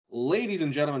Ladies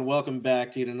and gentlemen, welcome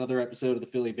back to yet another episode of the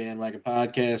Philly Bandwagon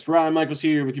Podcast. Ryan Michaels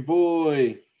here with your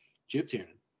boy, Chip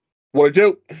Tiernan. What a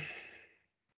joke.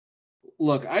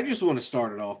 Look, I just want to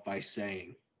start it off by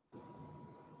saying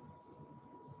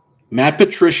Matt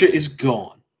Patricia is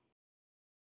gone.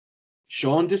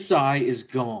 Sean Desai is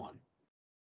gone.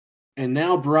 And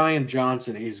now Brian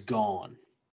Johnson is gone.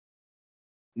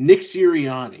 Nick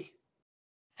Sirianni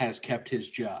has kept his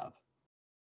job.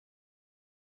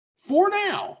 For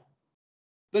now.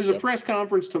 There's a press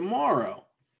conference tomorrow.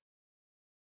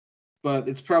 But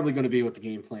it's probably going to be what the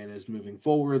game plan is moving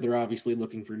forward. They're obviously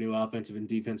looking for new offensive and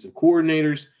defensive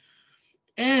coordinators.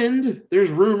 And there's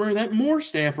rumor that more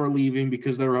staff are leaving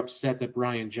because they're upset that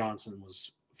Brian Johnson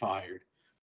was fired.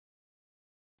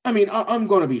 I mean, I'm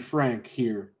going to be frank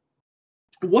here.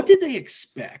 What did they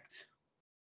expect?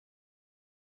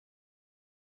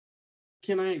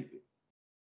 Can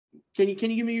you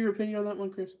give me your opinion on that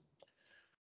one, Chris?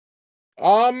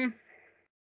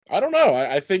 I don't know.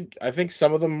 I think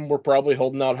some of them were probably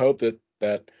holding out hope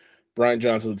that Brian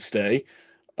Johnson would stay.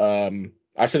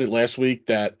 I said it last week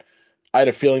that I had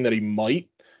a feeling that he might.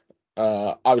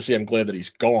 Obviously, I'm glad that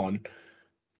he's gone,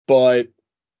 but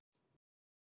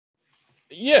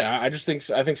yeah, I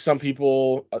think some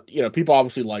people, people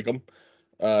obviously like him.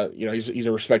 He's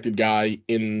a respected guy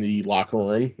in the locker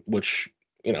room, which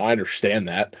I understand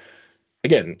that.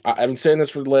 Again, I've been saying this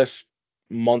for the last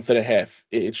month and a half.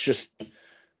 It's just,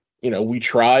 we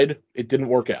tried. It didn't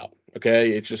work out.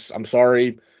 Okay. It's just, I'm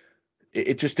sorry.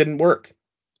 It just didn't work.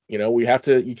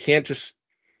 You can't just,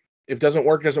 if it doesn't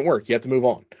work, it doesn't work. You have to move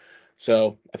on.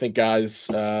 So I think guys,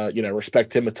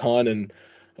 respect him a ton. And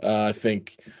I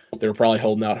think they were probably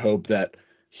holding out hope that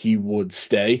he would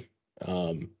stay.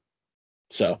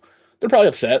 So they're probably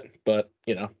upset, but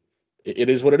it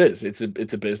is what it is. It's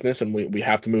a business, and we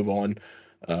have to move on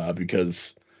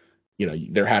because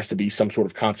there has to be some sort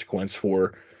of consequence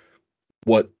for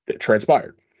what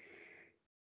transpired.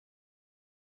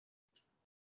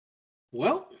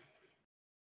 Well,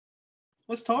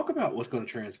 let's talk about what's going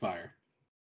to transpire.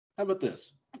 How about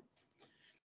this?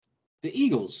 The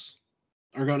Eagles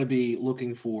are going to be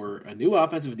looking for a new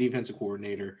offensive and defensive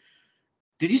coordinator.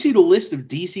 Did you see the list of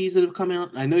DCs that have come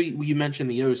out? I know you mentioned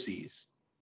the OCs.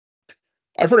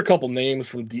 I've heard a couple names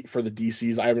for the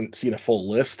DCs. I haven't seen a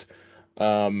full list,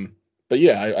 but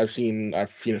yeah, I've seen a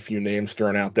few names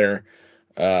thrown out there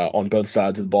on both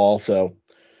sides of the ball. So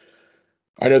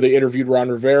I know they interviewed Ron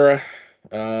Rivera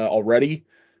already.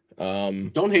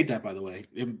 Don't hate that, by the way.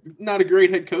 Not a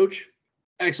great head coach,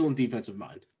 excellent defensive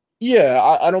mind. Yeah,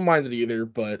 I don't mind it either,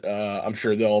 but I'm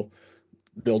sure they'll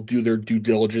do their due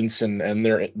diligence and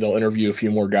they'll interview a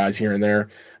few more guys here and there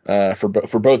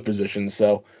for both positions.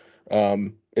 So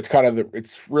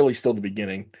it's really still the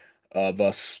beginning of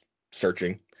us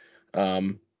searching.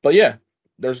 But yeah,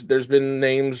 there's been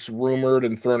names rumored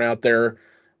and thrown out there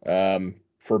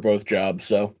for both jobs.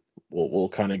 So we'll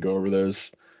kind of go over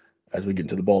those as we get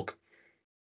into the bulk.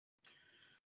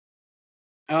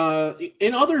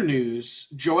 In other news,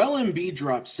 Joel Embiid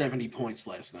dropped 70 points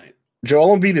last night.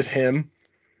 Joel Embiid is him.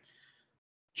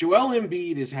 Joel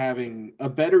Embiid is having a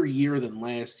better year than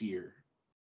last year.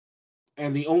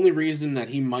 And the only reason that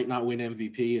he might not win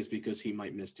MVP is because he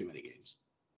might miss too many games.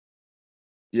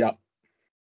 Yeah.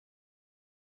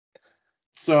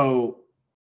 So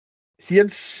he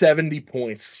had 70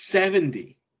 points.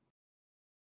 70.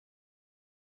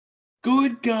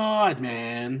 Good God,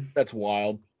 man. That's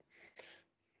wild.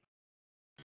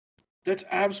 That's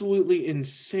absolutely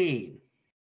insane.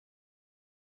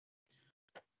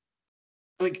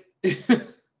 Like,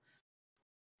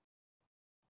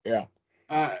 yeah.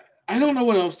 I don't know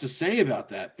what else to say about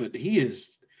that, but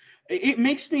it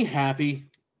makes me happy.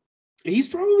 He's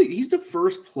the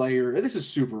first player, this is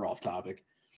super off topic,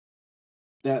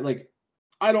 that, like,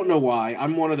 I don't know why.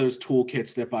 I'm one of those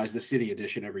toolkits that buys the City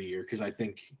Edition every year because I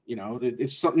think,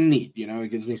 it's something neat.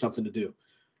 It gives me something to do.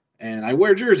 And I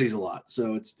wear jerseys a lot,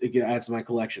 so it adds to my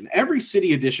collection. Every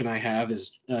City Edition I have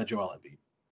is Joel Embiid.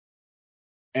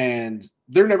 And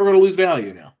they're never going to lose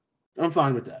value now. I'm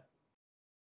fine with that.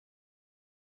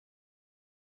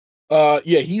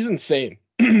 Yeah, he's insane.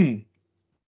 I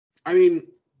mean,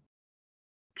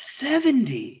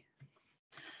 70.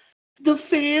 The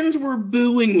fans were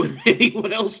booing when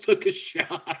anyone else took a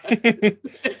shot.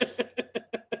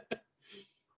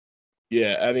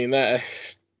 Yeah, I mean, that,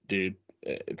 dude,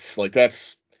 it's like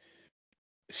that's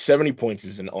 70 points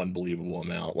is an unbelievable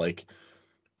amount. Like,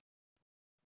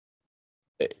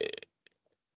 I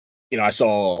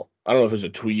don't know if it was a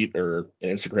tweet or an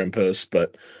Instagram post,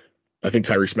 but I think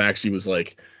Tyrese Maxey was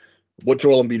like, what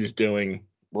Joel Embiid is doing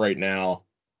right now,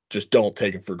 just don't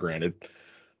take it for granted.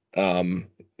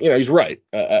 He's right.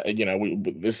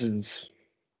 This is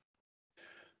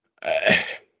uh,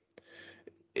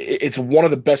 it's one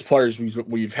of the best players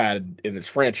we've had in this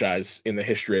franchise in the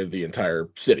history of the entire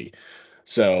city.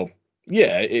 So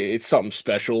yeah, it's something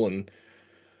special, and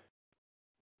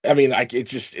I mean,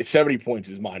 it's 70 points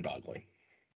is mind-boggling.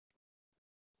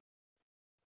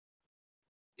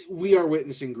 We are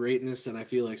witnessing greatness, and I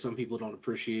feel like some people don't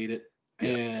appreciate it. Yeah.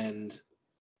 And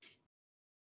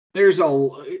there's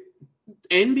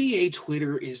NBA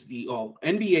Twitter is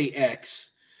NBA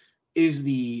X is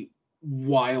the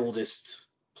wildest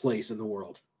place in the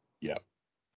world. Yeah.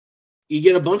 You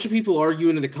get a bunch of people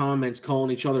arguing in the comments,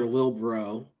 calling each other Lil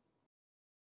Bro,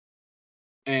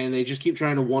 and they just keep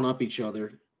trying to one up each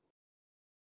other.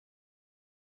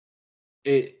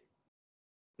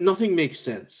 Nothing makes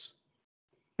sense.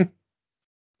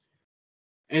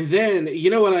 And then, you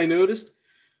know what I noticed?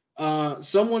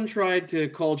 Someone tried to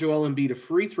call Joel Embiid a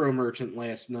free throw merchant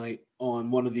last night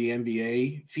on one of the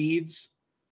NBA feeds.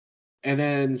 And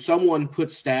then someone put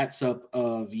stats up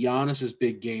of Giannis's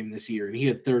big game this year, and he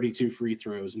had 32 free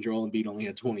throws, and Joel Embiid only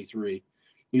had 23.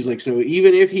 He's like, so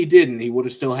even if he didn't, he would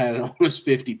have still had almost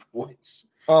 50 points.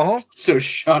 Uh-huh. So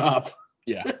shut up.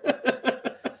 Yeah.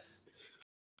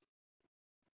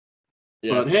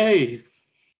 But hey.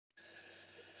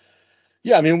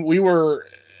 Yeah, I mean, we were,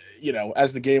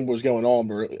 as the game was going on,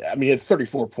 he had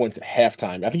 34 points at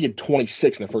halftime. I think he had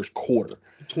 26 in the first quarter.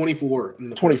 24 in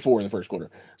the first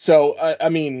quarter. So, I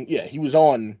mean, yeah, he was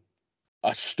on a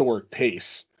historic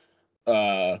pace. He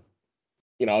had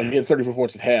 34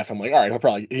 points at half. I'm like, all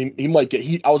right, he might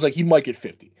get, I was like, he might get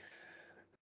 50.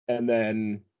 And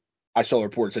then I saw a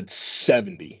report that said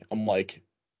 70. I'm like,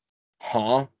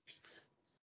 huh?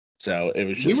 So it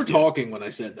was just. We were talking when I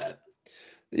said that.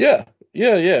 Yeah.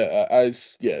 It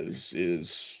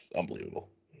is unbelievable.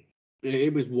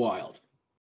 It was wild.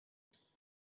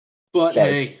 But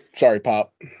sorry,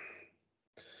 Pop.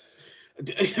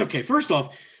 Okay, first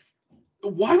off,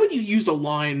 why would you use the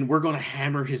line "we're going to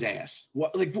hammer his ass"?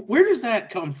 What, like, where does that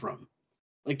come from?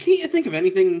 Like, can't you think of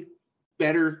anything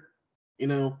better?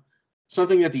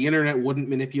 Something that the internet wouldn't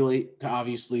manipulate to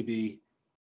obviously be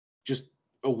just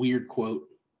a weird quote.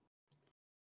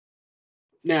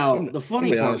 Now, the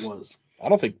funny part was, I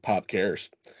don't think Pop cares.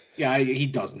 Yeah, he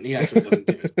doesn't. He actually doesn't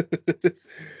give it.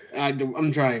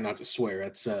 I'm trying not to swear.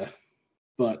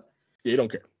 But yeah, you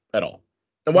don't care at all.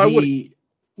 And why would he?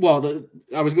 Well,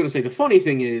 I was going to say the funny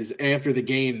thing is after the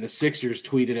game, the Sixers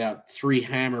tweeted out 3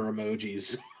 hammer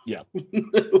emojis. Yeah.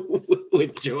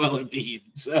 With Joel Embiid.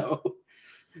 So,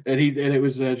 and it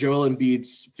was Joel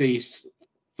Embiid's face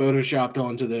photoshopped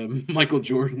onto the Michael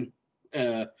Jordan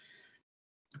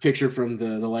picture from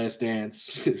the Last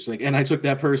Dance. It's like, and I took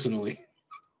that personally.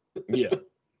 Yeah.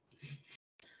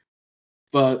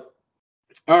 But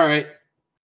all right.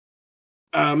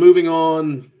 Moving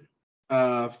on.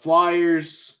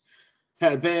 Flyers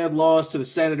had a bad loss to the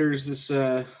Senators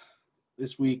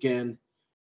this weekend.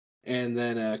 And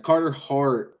then Carter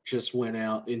Hart just went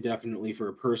out indefinitely for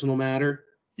a personal matter.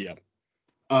 Yeah.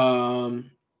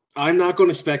 I'm not going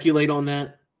to speculate on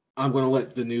that. I'm going to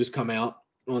let the news come out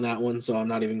on that one, so I'm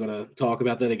not even going to talk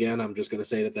about that again. I'm just going to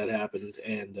say that happened.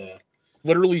 And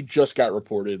literally just got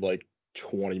reported like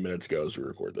 20 minutes ago as we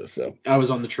record this. So I was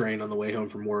on the train on the way home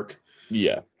from work.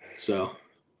 Yeah. So,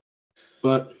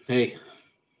 but hey,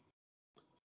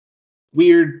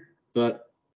 weird, but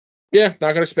yeah,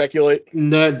 not going to speculate.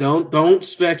 No, don't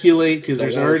speculate because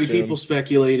there's already people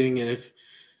speculating, and if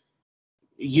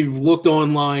you've looked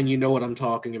online, you know what I'm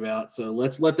talking about. So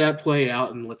let's let that play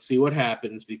out and let's see what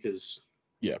happens because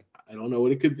I don't know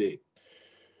what it could be.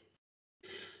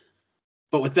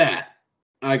 But with that,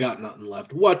 I got nothing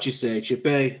left. What you say,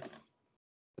 Chippy?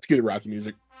 Let's get the Rocky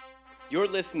music. You're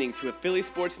listening to a Philly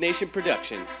Sports Nation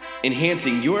production,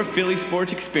 enhancing your Philly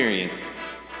sports experience.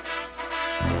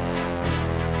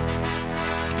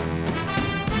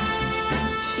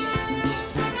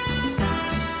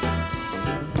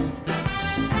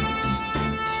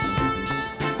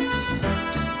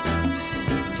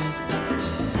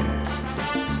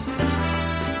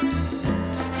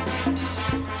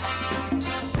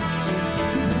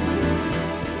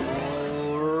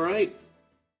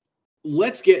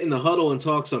 Let's get in the huddle and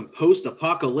talk some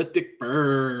post-apocalyptic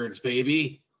birds,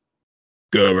 baby.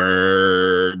 Go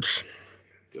Birds.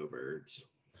 Go Birds.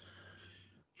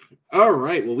 All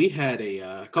right. Well, we had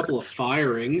a couple of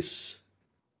firings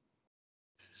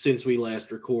since we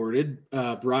last recorded.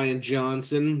 Brian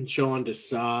Johnson, Sean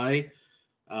Desai.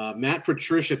 Matt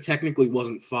Patricia technically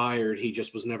wasn't fired. He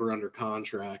just was never under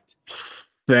contract.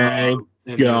 Thank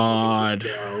God.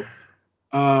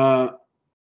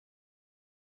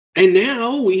 And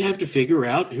now we have to figure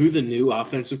out who the new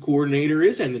offensive coordinator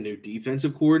is and the new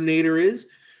defensive coordinator is.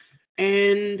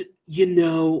 And,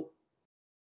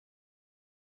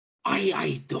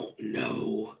 I don't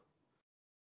know.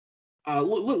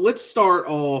 Let's start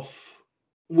off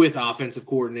with offensive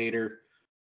coordinator.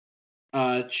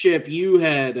 Chip, you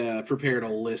had prepared a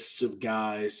list of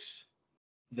guys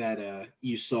that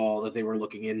you saw that they were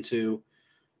looking into.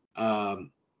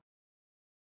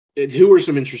 Who were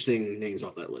some interesting names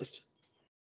off that list?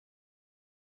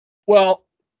 Well,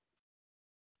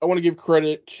 I want to give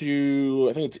credit to,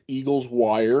 I think it's Eagles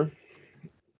Wire.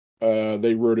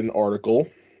 They wrote an article.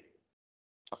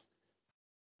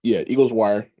 Yeah, Eagles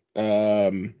Wire.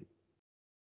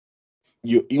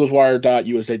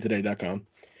 EaglesWire.usatoday.com.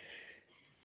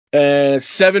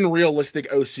 7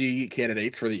 realistic OC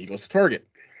candidates for the Eagles to target.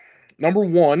 Number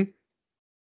 1.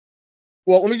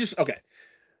 Well, let me just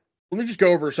go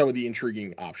over some of the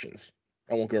intriguing options.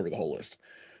 I won't go over the whole list.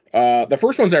 The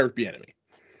first one's Eric Bieniemy.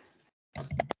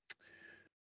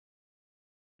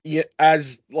 Yeah,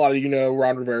 as a lot of you know,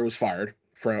 Ron Rivera was fired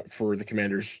for the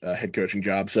Commanders' head coaching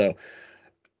job, so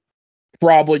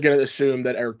probably going to assume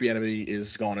that Eric Bieniemy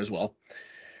is gone as well.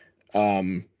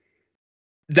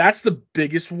 That's the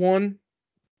biggest one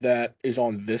that is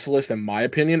on this list, in my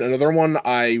opinion. Another one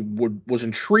I was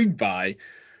intrigued by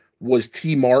was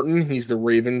T. Martin. He's the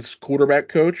Ravens quarterback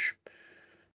coach.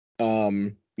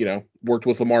 Worked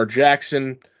with Lamar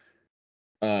Jackson.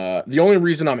 The only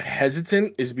reason I'm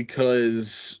hesitant is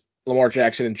because Lamar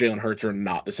Jackson and Jalen Hurts are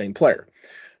not the same player.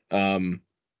 I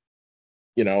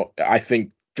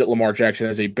think that Lamar Jackson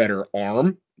has a better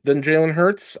arm than Jalen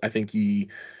Hurts. I think he's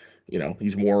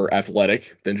more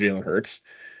athletic than Jalen Hurts.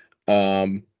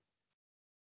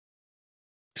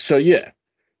 So yeah.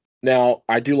 Now,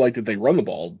 I do like that they run the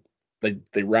ball.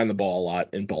 They ran the ball a lot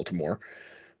in Baltimore,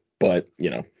 but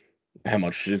how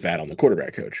much is that on the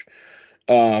quarterback coach?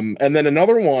 And then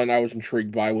another one I was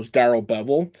intrigued by was Darrell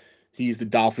Bevell. He's the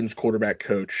Dolphins quarterback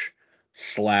coach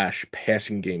 /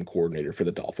 passing game coordinator for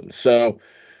the Dolphins. So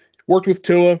worked with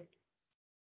Tua.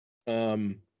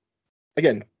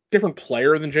 Again, different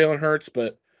player than Jalen Hurts,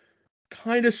 but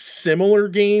kind of similar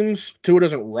games. Tua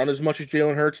doesn't run as much as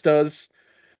Jalen Hurts does.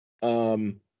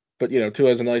 But Tua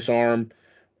has a nice arm.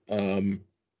 And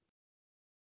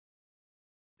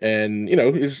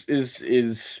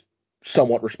is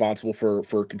somewhat responsible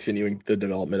for continuing the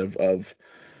development of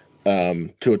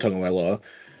Tua Tagovailoa.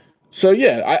 So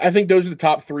yeah, I think those are the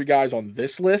top 3 guys on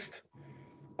this list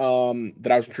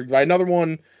that I was intrigued by. Another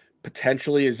one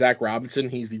potentially is Zach Robinson.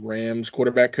 He's the Rams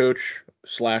quarterback coach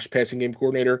 / passing game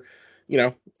coordinator.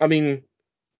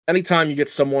 Anytime you get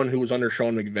someone who was under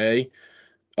Sean McVay,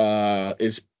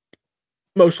 is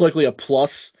most likely a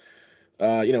plus.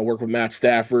 Work with Matt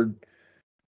Stafford.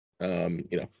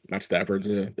 Matt Stafford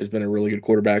has been a really good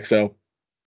quarterback, so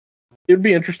it would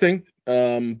be interesting.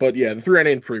 But yeah, the 3 I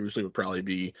named previously would probably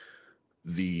be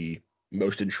the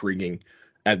most intriguing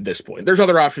at this point. There's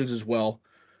other options as well,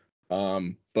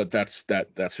 but that's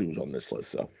who was on this list.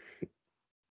 So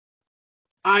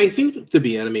I think the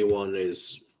Bieniemy one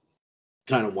is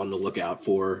kind of one to look out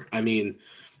for. I mean,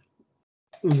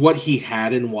 what he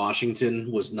had in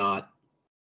Washington was not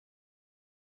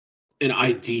an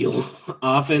ideal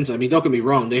offense. I mean, don't get me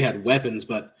wrong, they had weapons,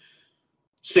 but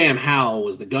Sam Howell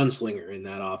was the gunslinger in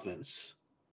that offense.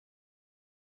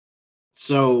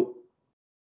 So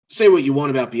say what you want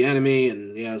about Bieniemy,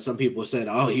 and some people have said,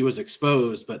 oh, he was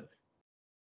exposed, but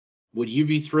would you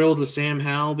be thrilled with Sam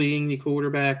Howell being the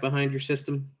quarterback behind your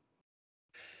system?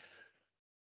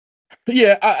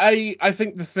 Yeah, I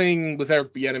think the thing with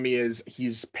Eric Bieniemy is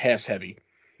he's pass heavy,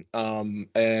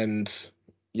 and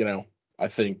I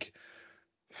think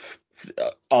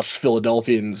us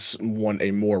Philadelphians want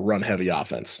a more run heavy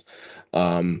offense,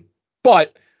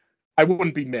 but I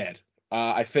wouldn't be mad.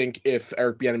 I think if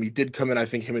Eric Bieniemy did come in, I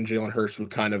think him and Jalen Hurts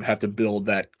would kind of have to build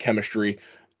that chemistry,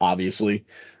 obviously.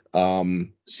 There's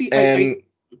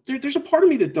a part of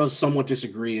me that does somewhat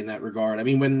disagree in that regard. I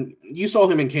mean, when you saw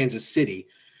him in Kansas City,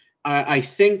 I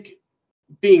think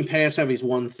being pass heavy is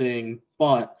one thing,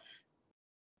 but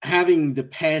having the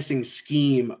passing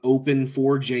scheme open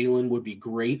for Jalen would be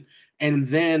great. And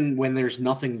then when there's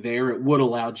nothing there, it would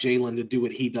allow Jalen to do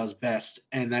what he does best,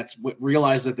 and that's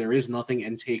realize that there is nothing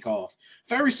and take off.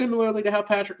 Very similarly to how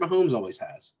Patrick Mahomes always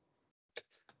has.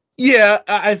 Yeah,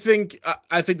 I think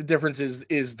the difference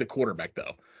is the quarterback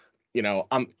though.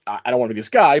 I don't want to be this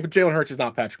guy, but Jalen Hurts is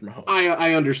not Patrick Mahomes.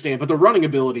 I understand, but the running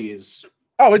ability is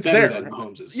it's better there. than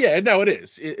Mahomes's. Yeah, no, it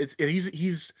is.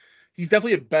 He's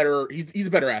definitely he's a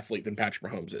better athlete than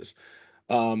Patrick Mahomes is.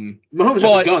 Mahomes has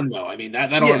a gun though. I mean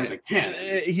that arm is a cannon.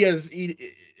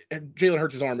 Jalen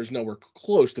Hurts' arm is nowhere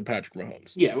close to Patrick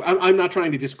Mahomes. Yeah, I'm not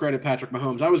trying to discredit Patrick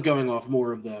Mahomes. I was going off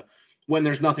more of the when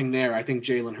there's nothing there. I think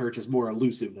Jalen Hurts is more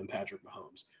elusive than Patrick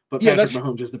Mahomes. But Yeah, Patrick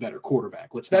Mahomes is the better quarterback.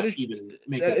 Let's that not is even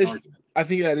make that that an is argument. I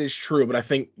think that is true, but I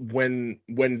think when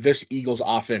this Eagles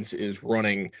offense is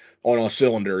running on all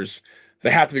cylinders,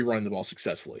 they have to be running the ball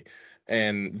successfully.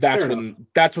 And Fair enough.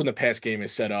 that's when the pass game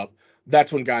is set up.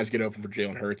 That's when guys get open for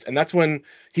Jalen Hurts, and that's when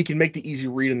he can make the easy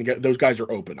read and those guys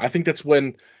are open. I think that's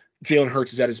when Jalen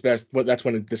Hurts is at his best. But that's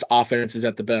when this offense is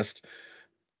at the best.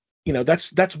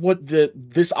 That's what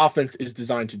this offense is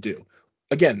designed to do.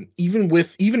 Again, even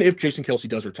if Jason Kelce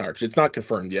does retire, because it's not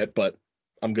confirmed yet, but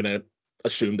I'm gonna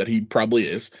assume that he probably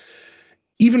is.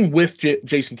 Even with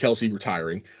Jason Kelce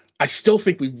retiring, I still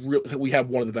think we have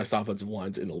one of the best offensive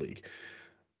lines in the league.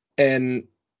 And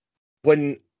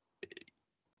when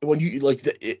you like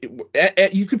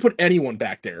you could put anyone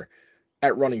back there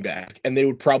at running back, and they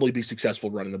would probably be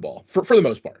successful running the ball for the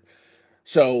most part.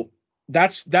 So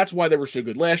that's why they were so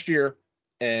good last year,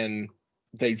 and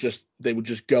they would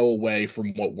just go away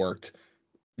from what worked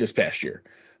this past year.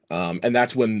 And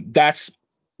that's when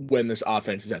this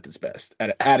offense is at its best,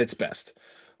 at its best.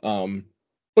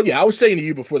 But yeah, I was saying to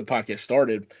you before the podcast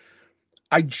started,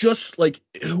 I just like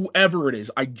whoever it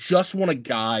is, I just want a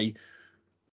guy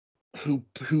who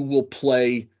will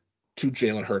play to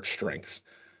Jalen Hurts' strengths,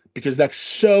 because that's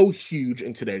so huge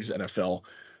in today's NFL.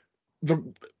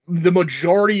 The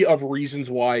majority of reasons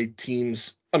why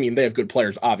teams, I mean, they have good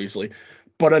players, obviously,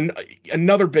 but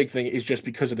another big thing is just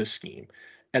because of the scheme,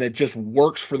 and it just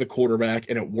works for the quarterback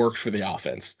and it works for the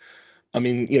offense. I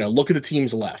mean, look at the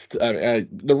teams left.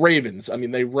 The Ravens. I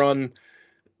mean, they run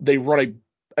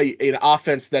an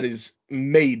offense that is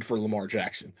made for Lamar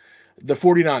Jackson. The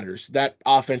 49ers, that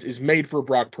offense is made for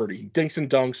Brock Purdy. He dinks and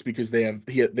dunks because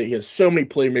he has so many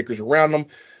playmakers around him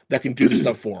that can do the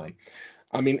stuff for him.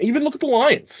 I mean, even look at the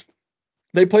Lions.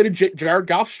 They play to Jared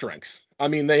Goff's strengths. I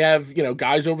mean, they have,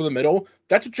 guys over the middle.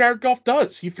 That's what Jared Goff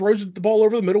does. He throws the ball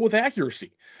over the middle with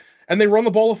accuracy, and they run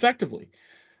the ball effectively.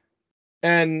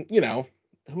 And, who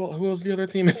was the other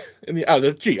team in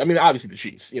the Chiefs? I mean, obviously the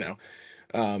Chiefs,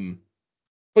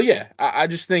 But yeah, I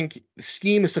just think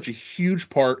scheme is such a huge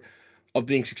part of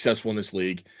being successful in this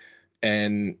league.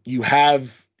 And we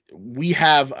have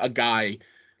a guy,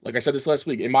 like I said this last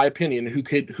week, in my opinion, who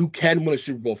can win a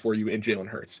Super Bowl for you in Jalen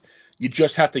Hurts. You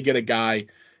just have to get a guy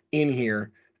in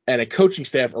here and a coaching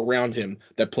staff around him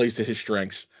that plays to his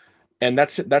strengths. And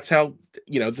that's how,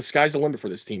 the sky's the limit for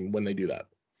this team when they do that.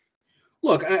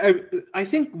 Look, I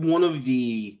think one of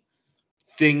the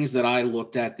things that I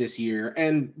looked at this year,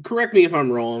 and correct me if I'm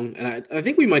wrong, and I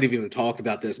think we might have even talked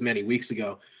about this many weeks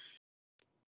ago.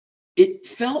 It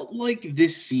felt like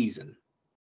this season,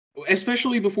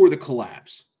 especially before the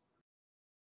collapse,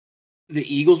 the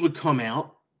Eagles would come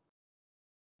out,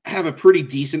 have a pretty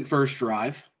decent first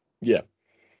drive. Yeah.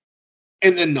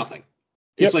 And then nothing.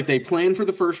 Yep. It's like they plan for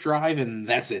the first drive and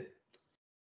that's it.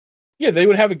 Yeah, they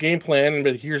would have a game plan,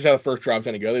 but here's how the first drive's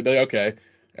going to go. They'd be like, okay.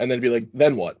 And then be like,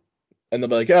 then what? And they'll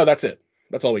be like, oh, that's it.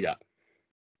 That's all we got.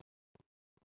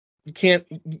 You can't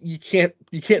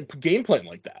game plan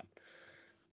like that.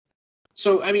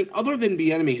 So, I mean, other than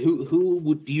Bieniemy,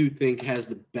 who do you think has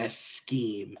the best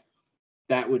scheme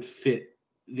that would fit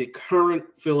the current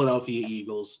Philadelphia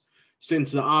Eagles,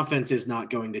 since the offense is not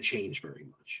going to change very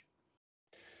much?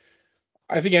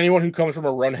 I think anyone who comes from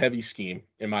a run-heavy scheme,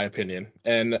 in my opinion,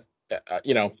 and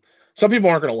some people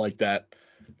aren't going to like that,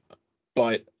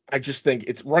 but I just think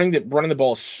it's running the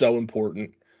ball is so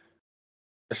important,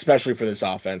 especially for this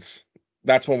offense.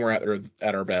 That's when we're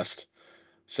at our best.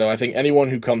 So I think anyone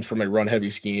who comes from a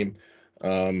run-heavy scheme,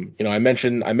 I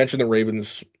mentioned the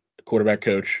Ravens quarterback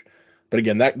coach, but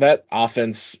again, that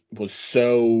offense was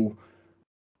so,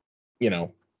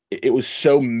 it was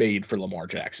so made for Lamar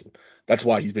Jackson. That's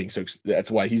why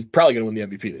that's why he's probably going to win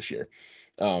the MVP this year.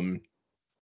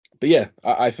 But yeah,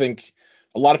 I think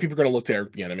a lot of people are going to look to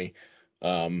Eric Bieniemy.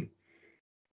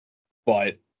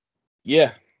 But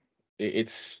yeah,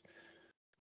 it's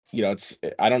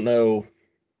I don't know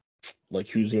like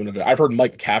who's even I've heard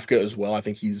Mike Kafka as well. I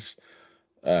think he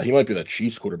might be the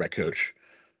Chiefs quarterback coach.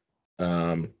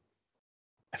 I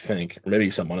think, or maybe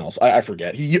someone else. I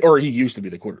forget. He used to be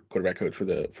the quarterback coach for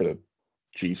the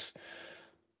Chiefs.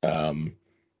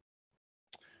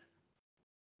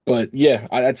 But yeah,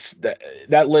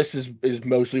 that list is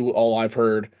mostly all I've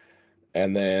heard,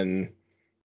 and then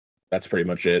that's pretty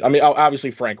much it. I mean,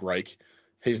 obviously Frank Reich,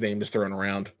 his name is thrown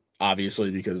around,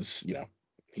 obviously because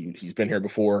he's been here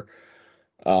before.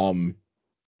 I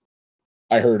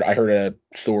heard a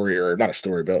story, or not a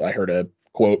story, but I heard a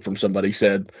quote from somebody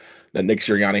said that Nick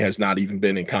Sirianni has not even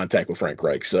been in contact with Frank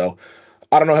Reich. So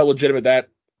I don't know how legitimate that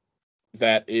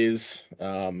is.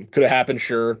 Could have happened,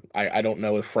 sure. I don't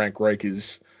know if Frank Reich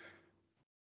is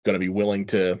going to be willing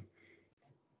to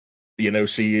be an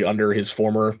OC under his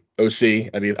former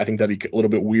OC. I mean, I think that'd be a little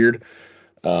bit weird.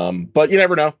 But you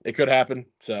never know. It could happen.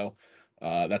 So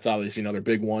that's obviously another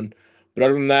big one. But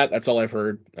other than that, that's all I've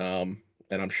heard. And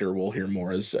I'm sure we'll hear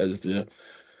more as the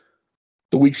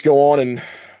weeks go on and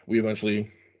we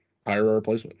eventually hire a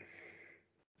replacement.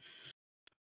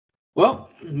 Well,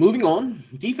 moving on,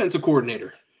 defensive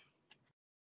coordinator.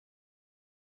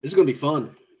 This is going to be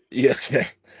fun. Yes.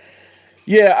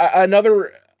 Yeah.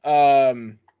 Another,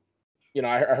 I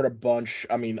heard a bunch.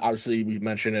 I mean, obviously we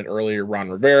mentioned it earlier. Ron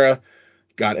Rivera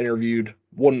got interviewed.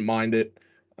 Wouldn't mind it.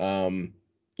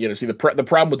 See, the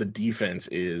problem with the defense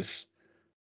is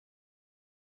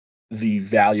the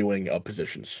valuing of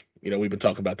positions. We've been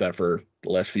talking about that for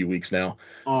the last few weeks now.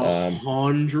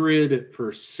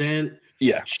 100%.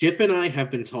 Yeah. Chip and I have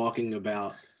been talking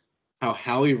about how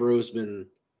Howie Roseman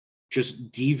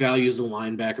just devalues the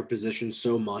linebacker position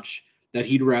so much that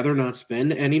he'd rather not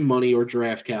spend any money or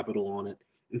draft capital on it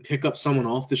and pick up someone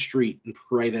off the street and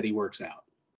pray that he works out.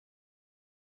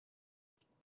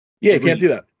 Yeah, you can't do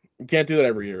that. You can't do that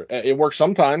every year. It works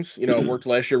sometimes. It worked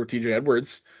last year with TJ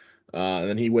Edwards. And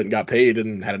then he went and got paid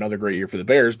and had another great year for the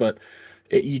Bears. But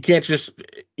you can't just,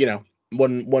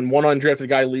 when one undrafted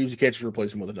guy leaves, you can't just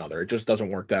replace him with another. It just doesn't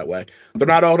work that way. They're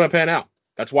not all going to pan out.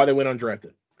 That's why they went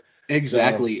undrafted.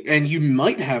 Exactly. And you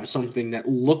might have something that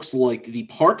looks like the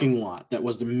parking lot that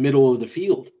was the middle of the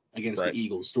field against the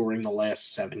Eagles during the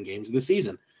last 7 games of the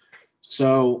season.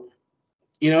 So,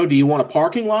 do you want a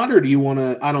parking lot or do you want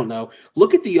to, I don't know,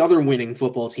 look at the other winning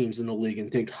football teams in the league and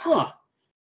think,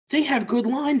 they have good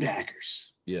linebackers.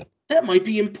 Yeah. That might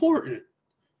be important.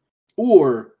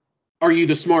 Or are you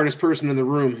the smartest person in the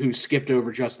room who skipped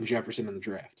over Justin Jefferson in the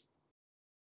draft?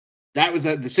 That was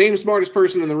the same smartest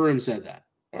person in the room said that.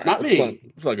 Right, not me.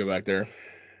 Let's not go back there.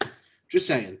 Just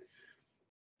saying.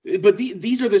 But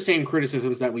these are the same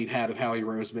criticisms that we've had of Howie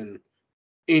Roseman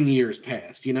in years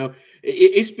past.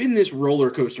 It's been this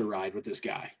roller coaster ride with this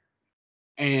guy.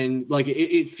 And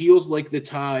it feels like the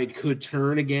tide could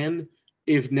turn again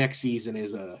if next season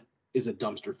is a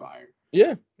dumpster fire.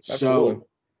 Yeah, absolutely. So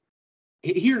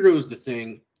here goes the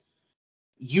thing.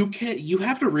 You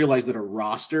have to realize that a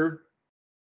roster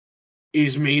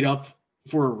is made up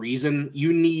for a reason.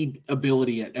 You need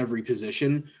ability at every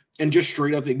position, and just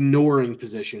straight up ignoring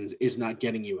positions is not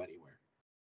getting you anywhere.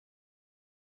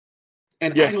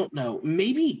 And I don't know,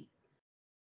 maybe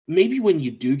when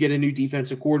you do get a new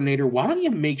defensive coordinator, why don't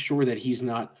you make sure that he's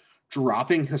not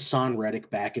dropping Hassan Reddick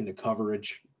back into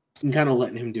coverage and kind of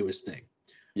letting him do his thing?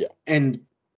 Yeah. And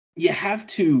you have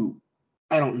to,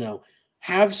 I don't know,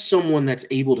 have someone that's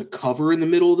able to cover in the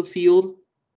middle of the field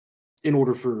in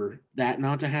order for that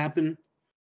not to happen.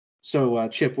 So,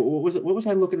 Chip, what was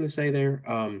I looking to say there?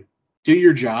 Do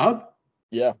your job.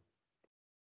 Yeah.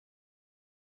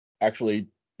 Actually,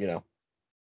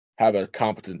 have a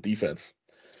competent defense.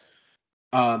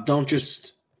 Don't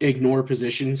just ignore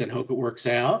positions and hope it works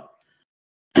out.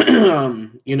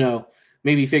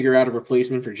 Maybe figure out a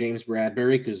replacement for James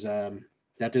Bradbury because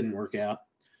that didn't work out.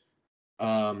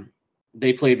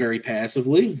 They played very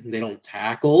passively. They don't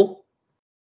tackle.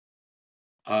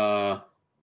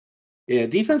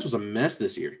 Defense was a mess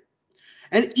this year.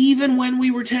 And even when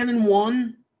we were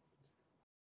 10-1,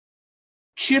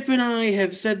 Chip and I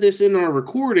have said this in our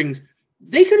recordings,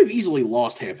 they could have easily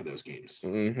lost half of those games.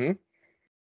 Mm-hmm.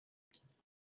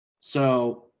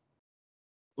 So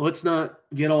let's not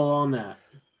get all on that.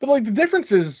 But the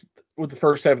difference is with the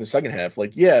first half and the second half, they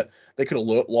could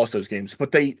have lost those games,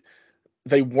 but they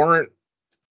weren't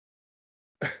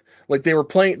they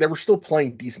were still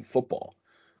playing decent football.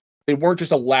 They weren't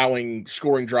just allowing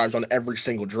scoring drives on every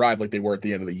single drive like they were at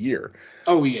the end of the year.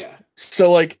 Oh yeah.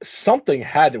 So something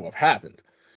had to have happened.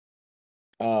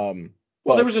 Well,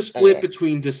 there was a split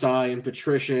between Desai and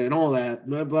Patricia and all that,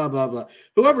 blah, blah, blah, blah.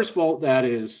 Whoever's fault that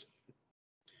is,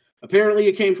 apparently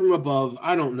it came from above.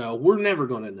 I don't know. We're never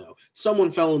going to know.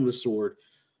 Someone fell on the sword.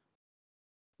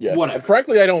 Yeah. Whatever. And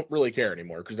frankly, I don't really care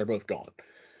anymore because they're both gone.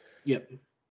 Yep.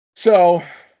 So,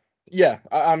 yeah.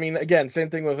 I mean, again,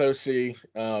 same thing with OC.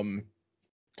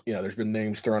 There's been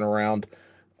names thrown around.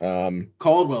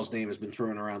 Caldwell's name has been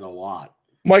thrown around a lot.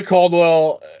 Mike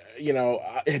Caldwell,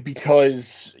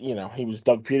 because, he was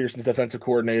Doug Peterson's defensive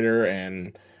coordinator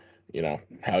and,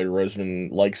 Howie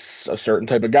Roseman likes a certain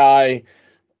type of guy.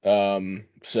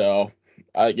 So,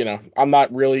 I'm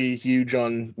not really huge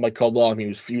on Mike Caldwell. I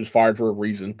mean, he was fired for a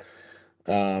reason.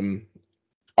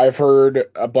 I've heard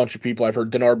a bunch of people. I've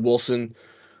heard Denard Wilson,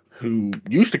 who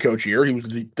used to coach here. He was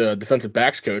the defensive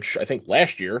backs coach, I think,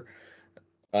 last year.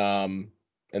 And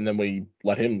then we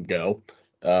let him go.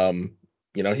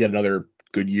 He had another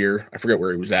good year. I forget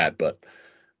where he was at, but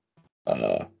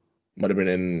might have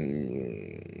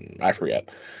been I forget.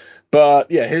 But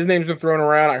yeah, his name's been thrown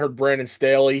around. I heard Brandon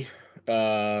Staley,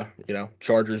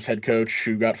 Chargers head coach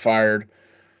who got fired.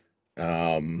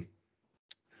 Who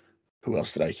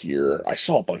else did I hear? I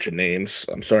saw a bunch of names.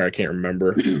 I'm sorry, I can't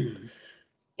remember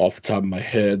off the top of my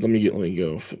head. Let me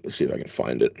go. Let's see if I can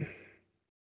find it.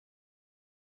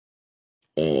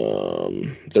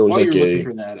 There was While you're looking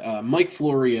for that, Mike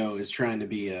Florio is trying to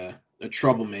be a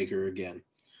troublemaker again.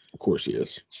 Of course he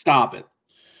is. Stop it.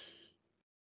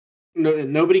 No,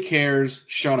 nobody cares.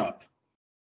 Shut up.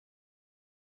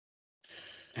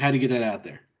 Had to get that out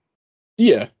there.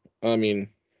 Yeah, I mean.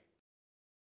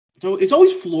 So it's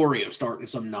always Florio starting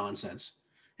some nonsense.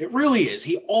 It really is.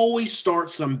 He always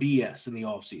starts some BS in the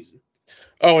offseason.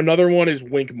 Oh, another one is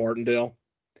Wink Martindale.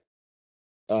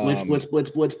 Blitz.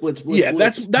 Yeah,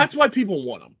 blitz. that's why people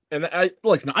want him. And I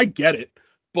get it,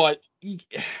 but you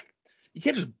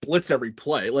can't just blitz every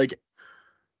play. Like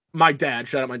my dad,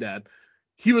 shout out my dad,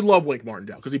 he would love Wink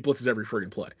Martindale because he blitzes every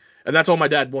friggin' play, and that's all my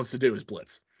dad wants to do is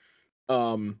blitz.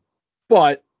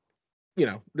 But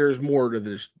there's more to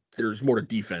this. There's more to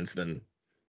defense than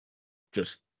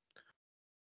just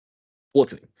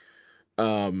blitzing.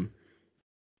 So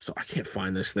I can't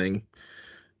find this thing.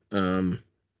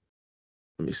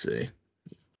 Let me see.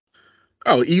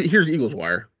 Oh, here's Eagles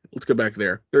Wire. Let's go back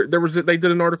there. They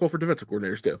did an article for defensive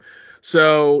coordinators too.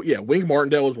 So yeah, Wink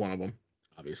Martindale is one of them,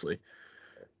 obviously.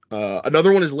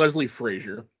 Another one is Leslie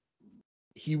Frazier.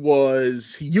 He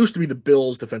used to be the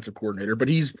Bills defensive coordinator, but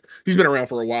he's been around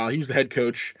for a while. He was the head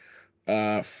coach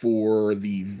for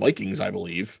the Vikings, I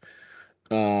believe,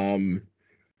 at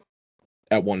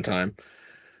one time.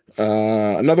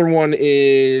 Another one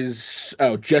is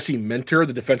Jesse Minter,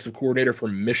 the defensive coordinator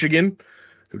from Michigan,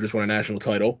 who just won a national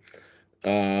title.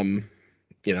 Anytime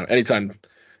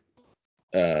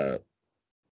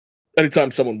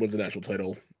someone wins a national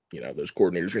title, those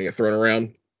coordinators are going to get thrown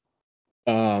around.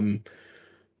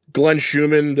 Glenn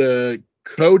Schumann, the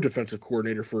co-defensive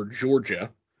coordinator for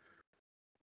Georgia.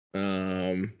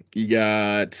 You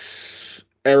got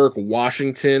Eric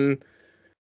Washington.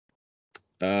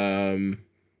 I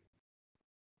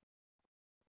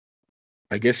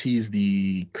guess he's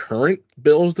the current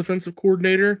Bills defensive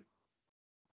coordinator.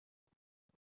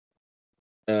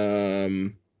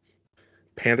 Panthers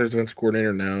defensive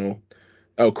coordinator now.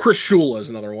 Oh, Chris Shula is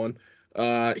another one.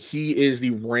 He is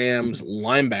the Rams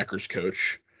linebackers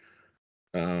coach.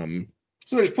 So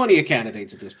there's plenty of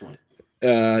candidates at this point.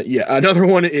 Yeah, another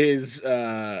one is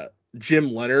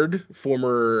Jim Leonard,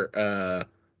 former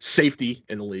safety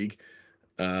in the league.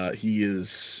 I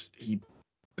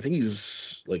think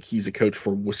he's a coach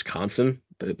for Wisconsin,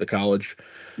 the college.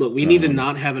 Look, we need to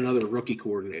not have another rookie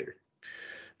coordinator.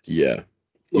 Yeah.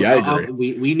 Look, yeah, I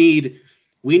agree.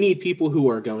 We need people who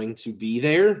are going to be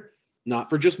there, not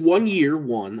for just 1 year.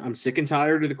 One, I'm sick and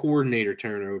tired of the coordinator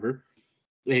turnover.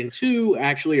 And two,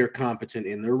 actually are competent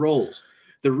in their roles.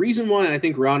 The reason why I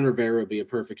think Ron Rivera would be a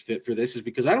perfect fit for this is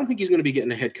because I don't think he's going to be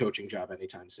getting a head coaching job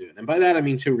anytime soon. And by that, I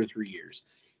mean 2 or 3 years.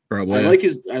 Probably.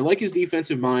 I like his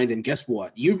defensive mind. And guess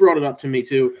what? You brought it up to me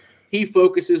too. He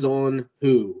focuses on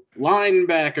who?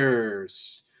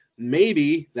 Linebackers.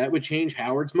 Maybe that would change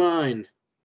Howard's mind.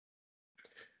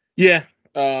 Yeah.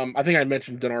 I think I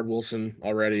mentioned Denard Wilson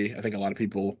already. I think a lot of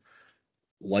people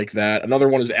like that. Another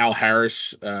one is Al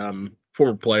Harris,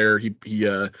 former player. He's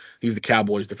the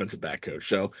Cowboys defensive back coach.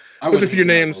 So there's a few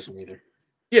names.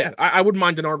 Yeah, I wouldn't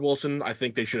mind Denard Wilson. I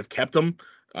think they should have kept him.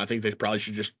 I think they probably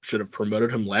should have promoted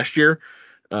him last year.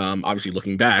 Obviously,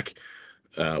 looking back,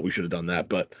 we should have done that.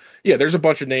 But yeah, there's a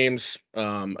bunch of names,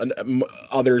 and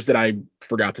others that I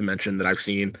forgot to mention that I've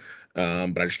seen,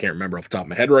 but I just can't remember off the top of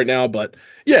my head right now. But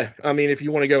yeah, I mean, if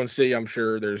you want to go and see, I'm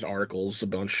sure there's articles a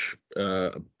bunch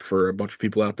for a bunch of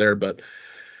people out there. But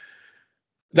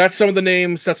that's some of the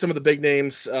names. That's some of the big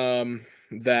names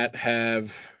that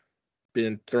have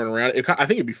been thrown around. I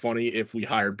think it'd be funny if we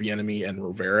hired Bieniemy and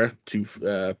Rivera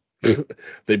to.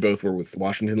 They both were with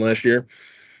Washington last year.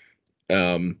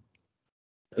 And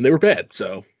they were bad,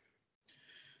 so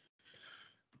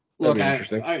look, I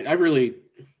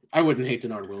wouldn't hate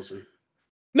Denard Wilson.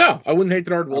 No, I wouldn't hate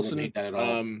Denard Wilson. I wouldn't hate that at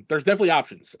all. There's definitely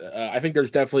options. I think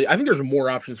there's more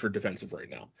options for defensive right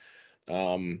now.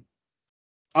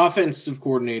 Offensive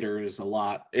coordinator is a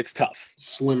lot. It's tough.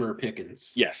 Slimmer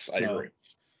pickings. Yes, I agree.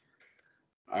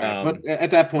 All right, but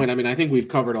at that point, I mean, I think we've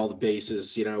covered all the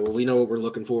bases. We know what we're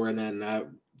looking for, and then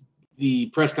the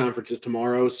press conference is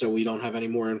tomorrow, so we don't have any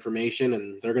more information,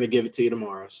 and they're going to give it to you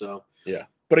tomorrow. So Yeah.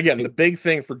 But again, the big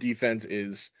thing for defense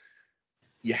is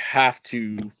you have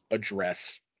to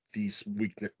address these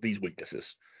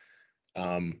weaknesses.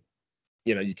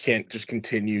 You can't just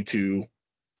continue to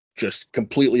just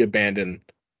completely abandon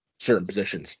certain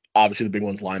positions. Obviously, the big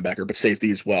one's linebacker, but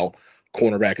safety as well,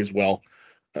 cornerback as well.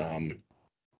 You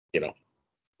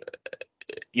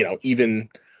know, even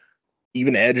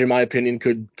edge, in my opinion,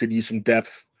 could use some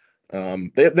depth.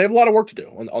 They have a lot of work to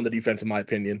do on the defense, in my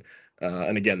opinion.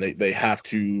 And again, they have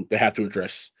to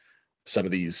address some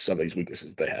of these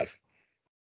weaknesses they have.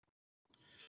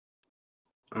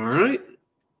 All right.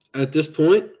 At this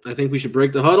point, I think we should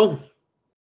break the huddle.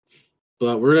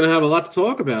 But we're going to have a lot to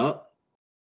talk about.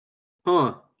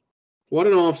 Huh. What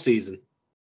an off season.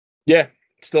 Yeah,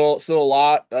 still a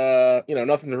lot.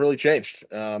 Nothing's really changed.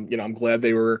 I'm glad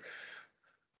they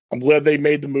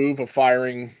made the move of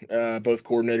firing both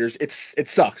coordinators. It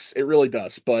sucks. It really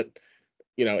does. But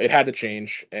it had to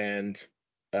change. And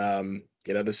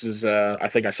this is I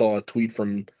think I saw a tweet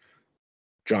from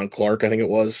John Clark, I think it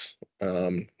was.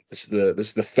 This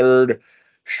is the third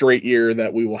straight year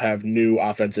that we will have new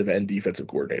offensive and defensive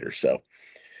coordinators. So,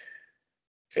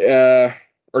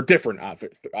 or different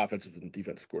offensive and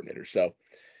defensive coordinators. So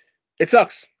it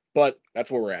sucks, but that's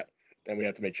where we're at, and we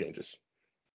have to make changes.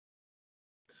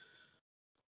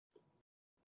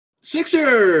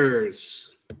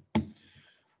 Sixers.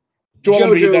 Joel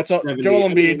Embiid. That's all. Joel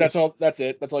Embiid. That's all. That's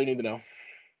it. That's all you need to know.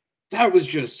 That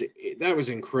was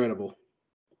incredible.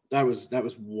 That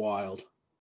was wild.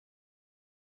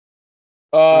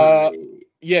 Yeah,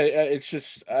 it's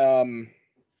just yeah,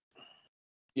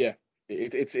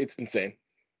 it's insane.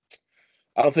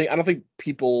 I don't think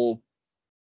people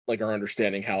are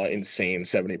understanding how insane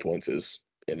 70 points is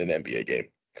in an NBA game.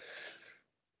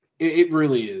 It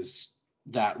really is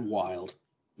that wild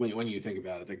when you think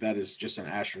about it. Like, that is just an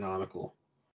astronomical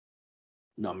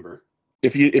number.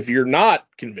 If you're not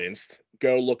convinced,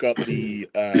 go look up the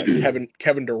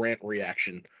Kevin Durant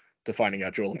reaction to finding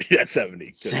out Joel Embiid had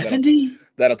 70. 70?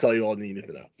 That'll tell you all you need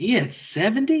to know. He had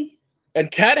 70?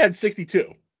 And Cat had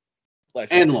 62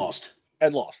 last and night. Lost.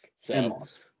 And lost. So, and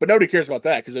lost. But nobody cares about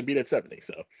that because Embiid had 70.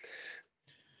 So,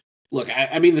 look,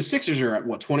 I mean, the Sixers are at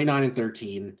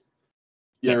 29-13.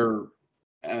 Yeah. They're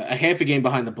a half a game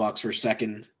behind the Bucks for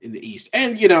second in the East.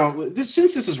 And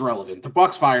since this is relevant, the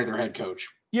Bucks fired their head coach.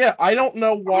 Yeah, I don't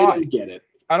know why. I don't get it.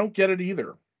 I don't get it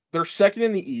either. They're second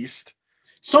in the East.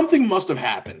 Something must have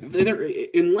happened.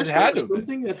 Unless there was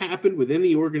something that happened within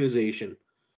the organization.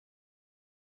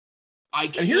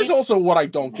 And here's also what I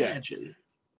don't get.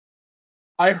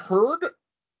 I heard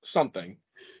something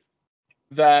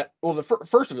that, well,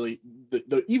 first of all,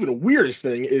 the even weirdest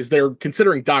thing is they're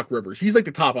considering Doc Rivers. He's like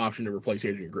the top option to replace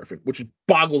Adrian Griffin, which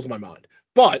boggles my mind.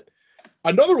 But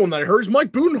another one that I heard is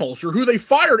Mike Budenholzer, who they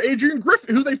fired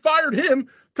him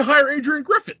to hire Adrian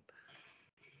Griffin.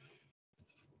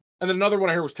 And then another one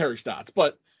I heard was Terry Stotts.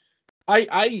 But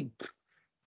I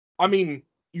mean,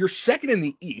 you're second in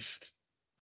the East.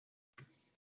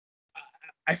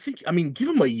 Give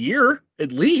him a year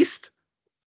at least.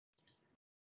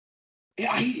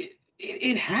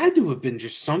 It had to have been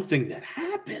just something that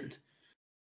happened.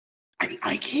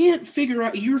 I can't figure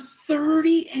out. You're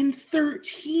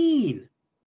 30-13.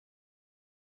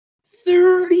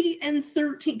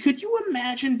 30-13. Could you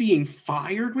imagine being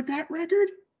fired with that record?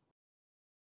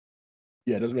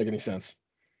 Yeah, it doesn't make any sense.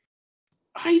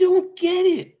 I don't get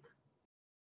it.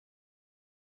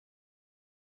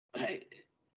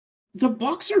 The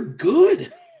Bucks are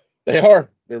good. They are.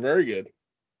 They're very good.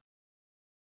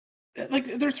 Like,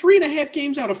 they're 3.5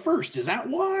 games out of first. Is that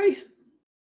why?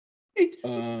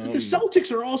 The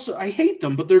Celtics are also, I hate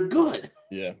them, but they're good.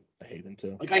 Yeah, I hate them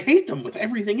too. Like, I hate them with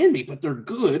everything in me, but they're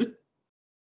good.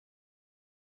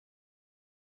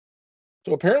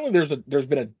 So apparently there's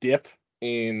been a dip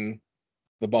in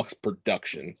the Bucks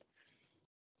production.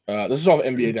 This is off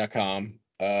NBA.com.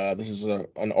 This is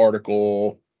an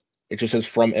article. It just says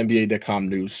from NBA.com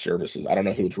news services. I don't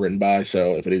know who it's written by,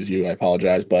 so if it is you, I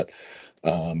apologize. But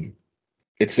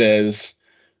it says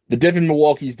the dip in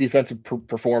Milwaukee's defensive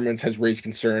performance has raised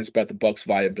concerns about the Bucks'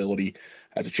 viability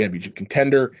as a championship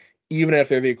contender, even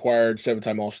after they acquired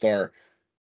 7-time All-Star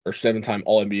or 7-time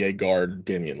All-NBA guard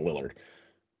Damian Lillard.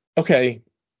 Okay,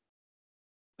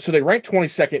 so they ranked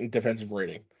 22nd in defensive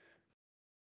rating,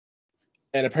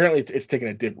 and apparently it's taken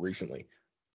a dip recently.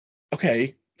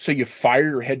 Okay, so you fire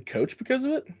your head coach because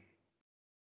of it?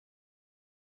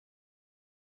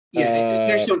 Yeah,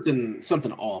 there's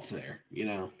something off there,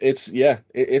 It's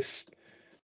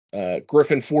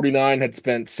Griffin, 49, had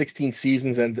spent 16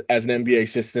 seasons as an NBA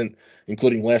assistant,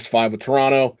 including last 5 with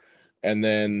Toronto, and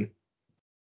then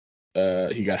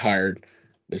he got hired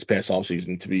this past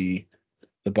offseason to be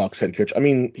the Bucks head coach. I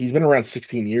mean, he's been around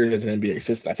 16 years as an NBA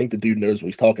assistant. I think the dude knows what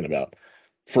he's talking about.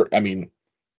 I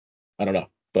don't know,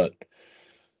 but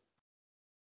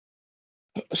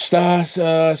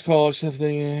Stats, college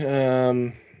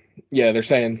something. Yeah, they're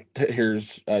saying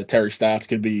here's Terry Stotts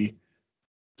could be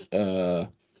uh,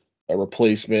 a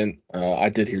replacement. I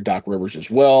did hear Doc Rivers as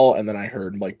well, and then I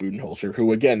heard Mike Budenholzer,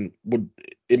 who again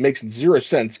it makes zero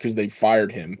sense because they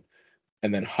fired him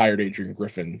and then hired Adrian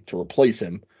Griffin to replace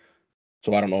him.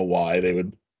 So I don't know why they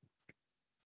would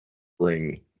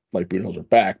bring Mike Budenholzer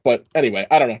back. But anyway,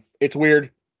 I don't know. It's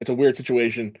weird. It's a weird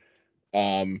situation.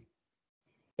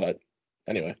 But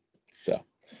anyway, so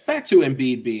Back to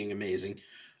Embiid being amazing.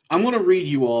 I'm going to read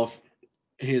you off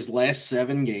his last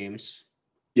 7 games.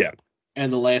 Yeah.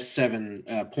 And the last 7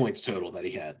 points total that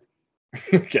he had.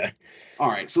 Okay. All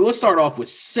right, so let's start off with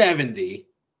 70.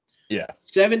 Yeah.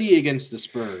 70 against the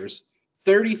Spurs,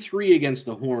 33 against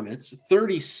the Hornets,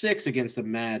 36 against the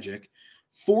Magic,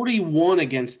 41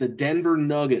 against the Denver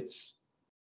Nuggets.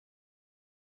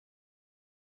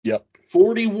 Yep.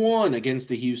 41 against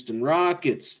the Houston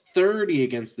Rockets, 30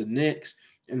 against the Knicks,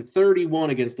 and 31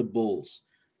 against the Bulls.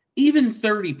 Even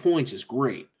 30 points is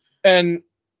great. And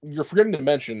you're forgetting to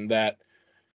mention that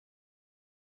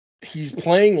he's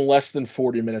playing less than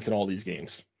 40 minutes in all these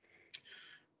games.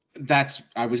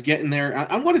 I was getting there.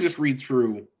 I want to just read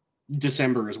through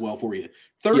December as well for you.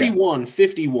 31,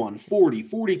 51, 40,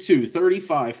 42,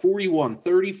 35, 41,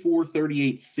 34,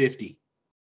 38, 50.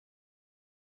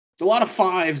 A lot of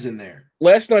 5s in there.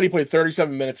 Last night he played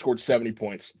 37 minutes, scored 70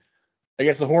 points.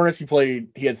 Against the Hornets, he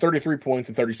had 33 points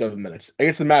in 37 minutes.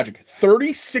 Against the Magic,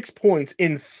 36 points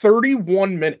in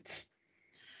 31 minutes.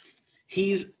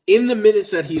 He's in the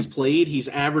minutes that he's played, he's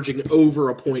averaging over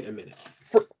a point a minute.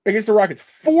 Against the Rockets,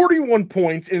 41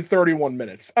 points in 31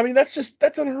 minutes. I mean, that's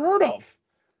unheard of.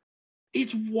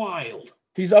 It's wild.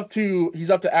 He's up to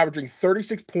averaging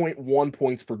 36.1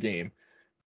 points per game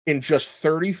in just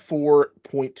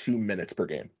 34.2 minutes per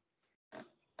game.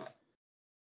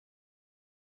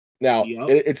 Now,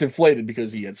 it's inflated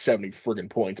because he had 70 friggin'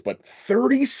 points, but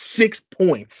 36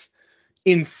 points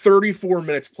in 34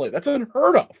 minutes played. That's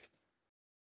unheard of.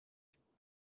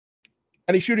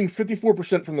 And he's shooting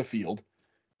 54% from the field.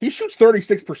 He shoots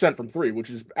 36% from 3, which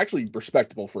is actually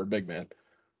respectable for a big man.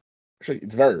 Actually,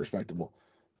 it's very respectable.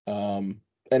 And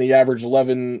he averaged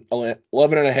 11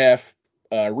 and a half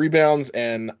rebounds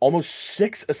and almost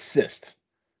 6 assists.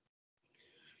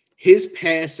 His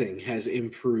passing has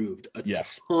improved a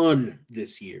ton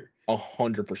this year.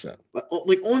 100%. But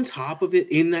like on top of it,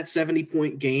 in that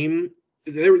 70-point game,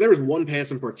 there was one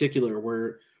pass in particular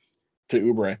where to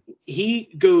Oubre,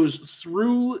 he goes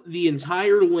through the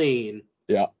entire lane,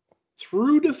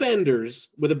 through defenders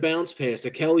with a bounce pass to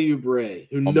Kelly Oubre,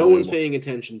 who no one's paying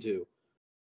attention to.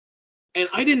 And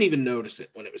I didn't even notice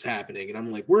it when it was happening. And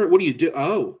I'm like, what do you do?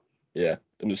 Oh. Yeah,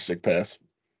 it was a sick pass.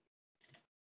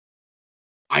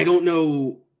 I don't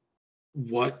know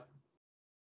what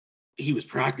he was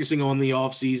practicing on the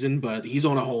offseason, but he's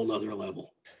on a whole nother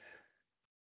level.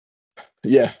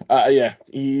 Yeah,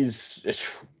 he's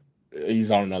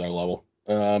on another level.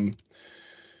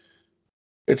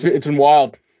 It's been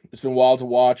wild. It's been wild to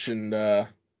watch, and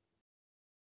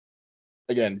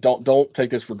again, don't take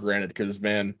this for granted because,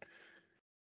 man,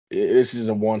 this is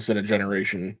a once in a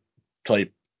generation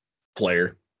type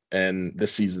player, and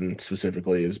this season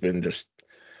specifically has been just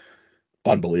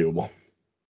unbelievable.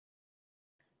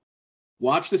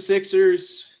 Watch the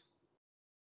Sixers,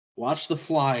 watch the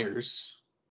Flyers,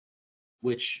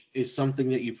 which is something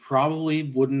that you probably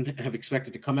wouldn't have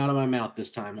expected to come out of my mouth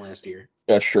this time last year.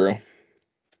 That's true.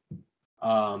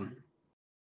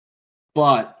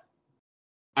 But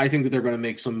I think that they're going to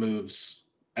make some moves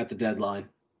at the deadline,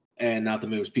 and not the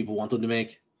moves people want them to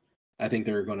make. I think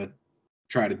they're going to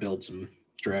try to build some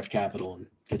draft capital and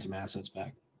get some assets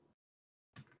back.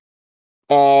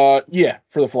 Yeah,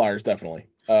 for the Flyers, definitely.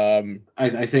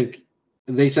 I think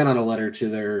they sent out a letter to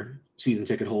their season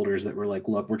ticket holders that were like,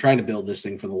 look, we're trying to build this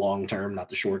thing for the long term, not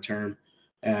the short term.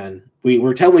 And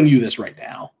we're telling you this right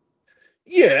now.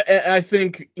 Yeah, I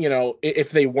think,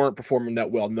 if they weren't performing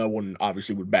that well, no one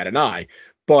obviously would bat an eye.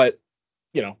 But,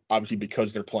 obviously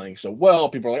because they're playing so well,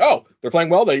 people are like, oh, they're playing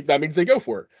well, that means they go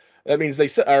for it. That means they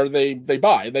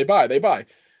buy.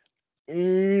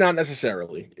 Not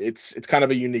necessarily. It's kind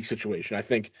of a unique situation. I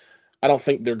don't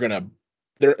think they're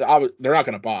not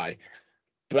gonna buy,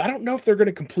 but I don't know if they're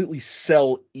gonna completely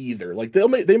sell either. Like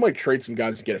they might trade some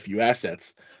guys to get a few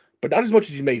assets, but not as much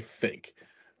as you may think.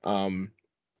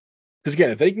 Because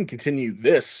again, if they can continue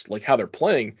this, like how they're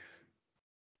playing,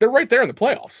 they're right there in the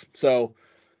playoffs. So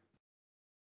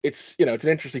it's it's an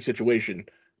interesting situation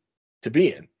to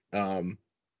be in.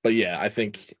 But yeah, I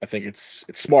think it's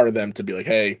smart of them to be like,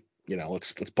 hey,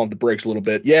 let's pump the brakes a little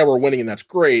bit. Yeah, we're winning and that's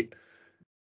great,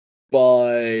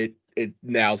 but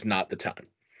now's not the time.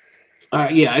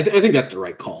 Yeah, I think that's the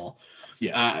right call.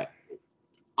 Yeah.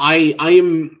 I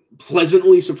am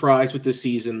pleasantly surprised with this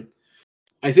season.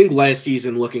 I think last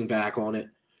season, looking back on it,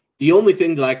 the only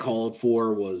thing that I called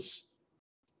for was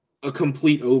a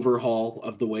complete overhaul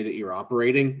of the way that you're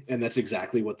operating, and that's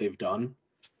exactly what they've done.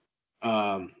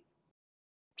 I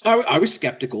was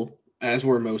skeptical, as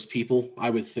were most people, I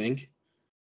would think,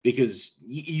 because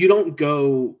you don't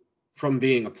go from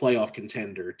being a playoff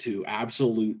contender to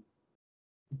absolute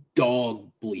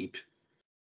dog bleep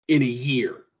in a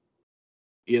year.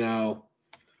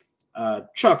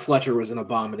 Chuck Fletcher was an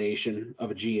abomination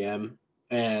of a GM,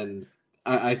 and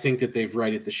I think that they've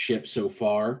righted the ship so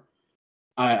far.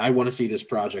 I want to see this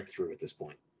project through at this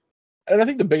point. And I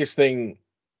think the biggest thing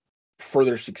for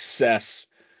their success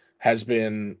has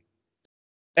been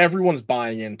everyone's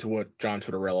buying into what John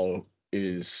Tortorella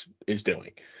is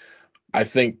doing. I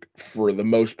think for the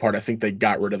most part, I think they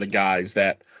got rid of the guys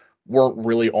that weren't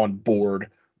really on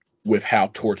board with how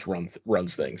Torts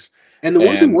runs things. And the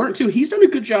ones who weren't too, he's done a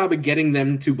good job of getting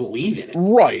them to believe in it.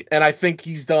 Right. And I think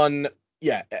he's done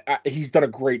a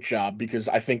great job, because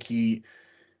I think he,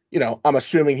 I'm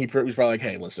assuming he was probably like,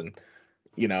 hey, listen,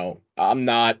 I'm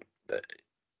not,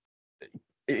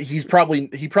 he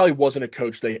probably wasn't a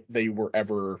coach they were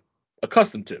ever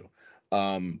accustomed to.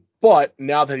 But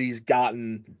now that he's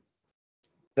gotten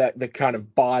the kind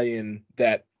of buy-in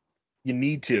that you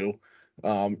need to,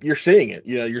 you're seeing it.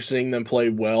 You're seeing them play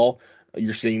well.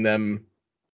 You're seeing them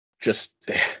just,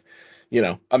 I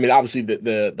mean, obviously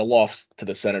the loss to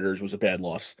the Senators was a bad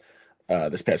loss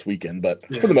this past weekend, but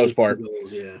for the most part,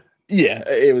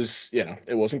 it was,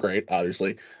 it wasn't great,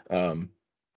 obviously.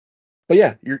 But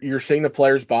yeah, you're seeing the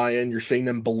players buy in. You're seeing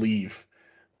them believe,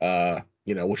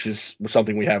 which is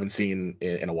something we haven't seen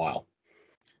in a while.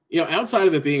 Outside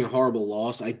of it being a horrible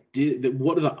loss, one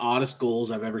of the oddest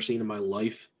goals I've ever seen in my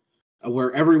life,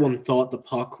 where everyone thought the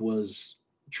puck was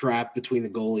trapped between the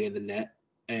goalie and the net,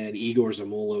 and Igor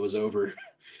Zamula was over,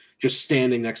 just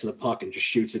standing next to the puck and just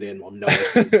shoots it in while no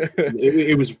one.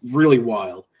 It was really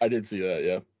wild. I did see that,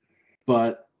 yeah.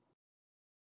 But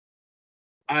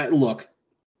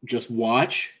just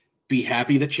watch, be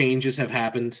happy that changes have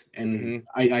happened, and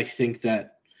I think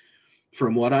that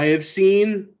from what I have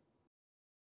seen,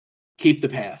 keep the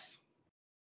path.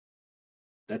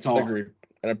 That's all. Agreed.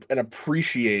 And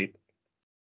appreciate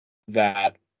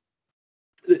that.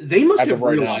 They must have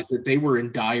realized that they were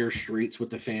in dire straits with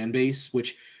the fan base,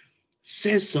 which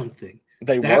says something.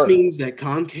 That means that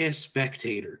Comcast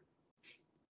Spectator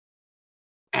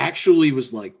actually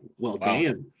was like, well, wow.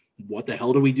 Damn, what the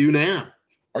hell do we do now?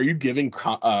 Are you giving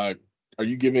props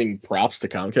to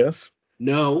Comcast?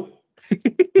 No,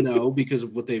 because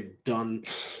of what they've done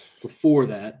before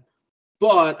that.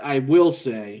 But I will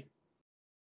say,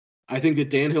 I think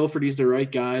that Dan Hilferty's the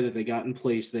right guy that they got in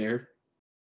place there.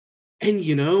 And,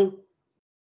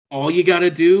 all you got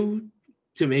to do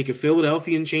to make a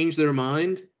Philadelphian change their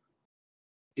mind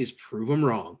is prove them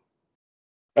wrong.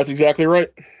 That's exactly right.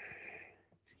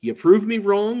 You prove me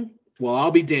wrong, well,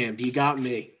 I'll be damned. You got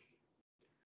me.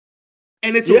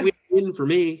 And it's a win-win for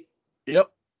me. Yep.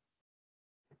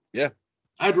 Yeah.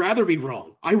 I'd rather be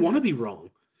wrong. I want to be wrong.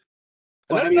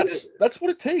 But that's what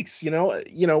it takes,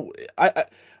 I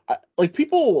like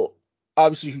people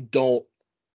obviously who don't,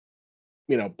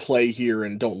 play here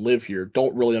and don't live here,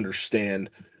 don't really understand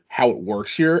how it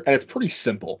works here. And it's pretty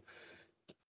simple.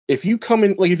 If you come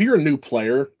in, like if you're a new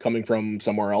player coming from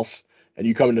somewhere else and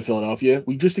you come into Philadelphia,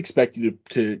 we just expect you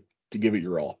to give it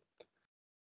your all.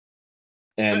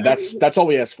 And that's all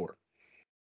we ask for.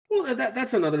 Well,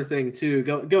 that's another thing too.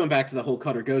 Going back to the whole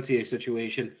Cutter Gauthier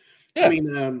situation. Yeah. I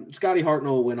mean, Scotty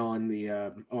Hartnell went on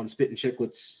the on Spit and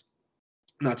Chicklets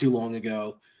not too long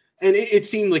ago, and it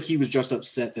seemed like he was just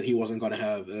upset that he wasn't going to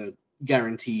have a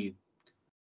guaranteed,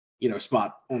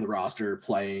 spot on the roster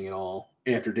playing and all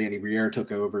after Danny Briere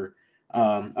took over.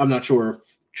 I'm not sure if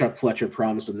Chuck Fletcher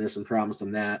promised him this and promised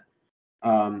him that,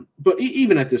 but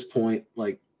even at this point,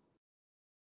 like,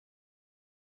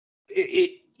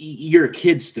 you're a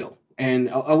kid still. And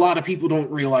a lot of people don't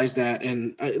realize that.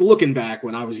 And looking back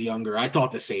when I was younger, I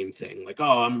thought the same thing. Like,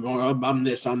 oh, I'm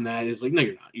this, I'm that. It's like, no,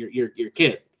 you're not. You're a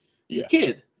kid. You're a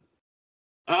kid.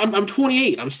 I'm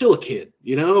 28. I'm still a kid.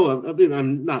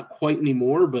 I'm not quite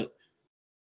anymore, but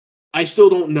I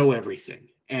still don't know everything.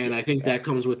 And I think that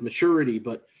comes with maturity,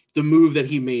 but the move that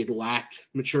he made lacked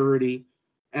maturity.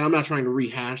 And I'm not trying to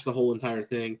rehash the whole entire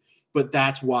thing, but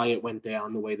that's why it went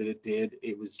down the way that it did.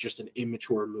 It was just an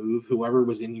immature move. Whoever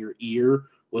was in your ear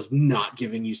was not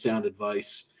giving you sound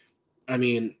advice. I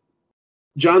mean,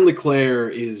 John LeClair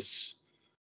is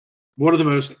one of the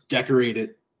most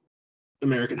decorated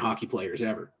American hockey players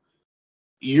ever.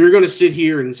 You're going to sit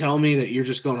here and tell me that you're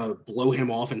just going to blow him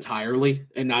off entirely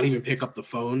and not even pick up the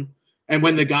phone? And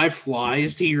when the guy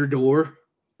flies to your door,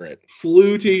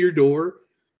 flew to your door,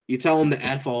 you tell him to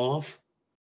F off?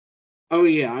 Oh,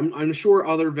 yeah, I'm sure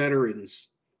other veterans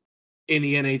in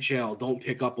the NHL don't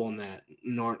pick up on that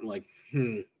and aren't like,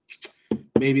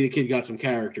 maybe the kid got some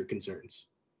character concerns.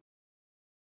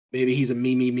 Maybe he's a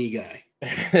me guy.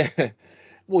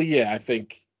 Well, yeah, I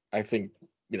think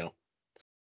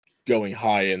going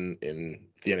high in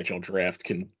the NHL draft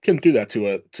can do that to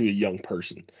a young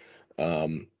person.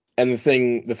 And the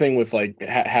thing with like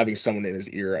having someone in his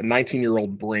ear, a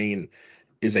 19-year-old brain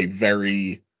is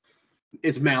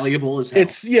it's malleable as hell.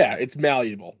 It's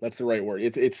malleable. That's the right word.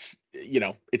 It's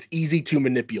easy to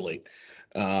manipulate.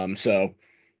 So,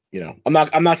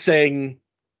 I'm not saying,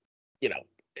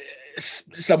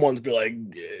 someone's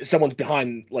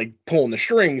behind like pulling the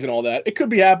strings and all that. It could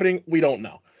be happening. We don't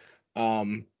know.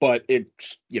 But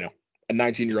it's, a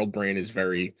 19-year-old brain is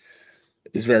very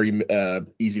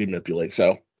easy to manipulate.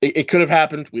 So it could have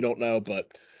happened. We don't know,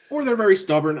 but. Or they're very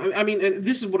stubborn. I mean, and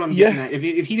this is what I'm getting at. If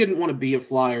he didn't want to be a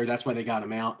Flyer, that's why they got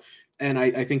him out. And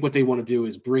I think what they want to do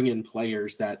is bring in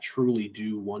players that truly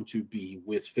do want to be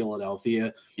with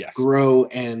Philadelphia, grow.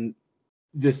 And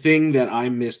the thing that I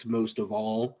missed most of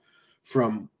all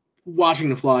from watching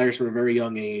the Flyers from a very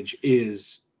young age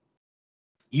is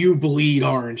you bleed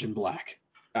orange and black.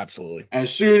 Absolutely.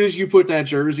 As soon as you put that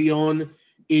jersey on,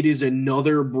 it is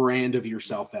another brand of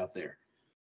yourself out there.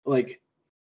 Like,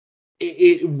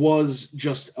 it was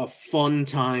just a fun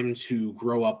time to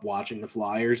grow up watching the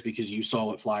Flyers because you saw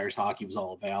what Flyers hockey was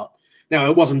all about. Now,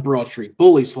 it wasn't Broad Street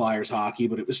Bullies Flyers hockey,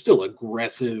 but it was still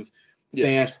aggressive,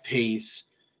 fast pace.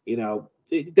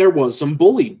 There was some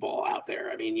bully ball out there.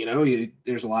 I mean,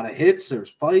 there's a lot of hits, there's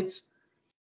fights.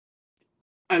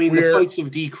 I mean, the fights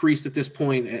have decreased at this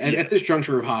point. At this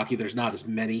juncture of hockey, there's not as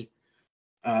many.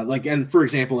 And for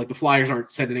example, like the Flyers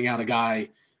aren't sending out a guy.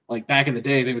 Like back in the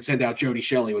day, they would send out Jody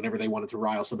Shelley whenever they wanted to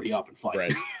rile somebody up and fight.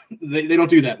 Right. they don't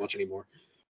do that much anymore.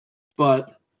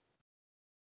 But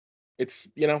it's,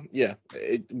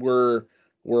 we're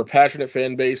a passionate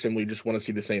fan base, and we just want to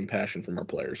see the same passion from our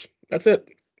players. That's it.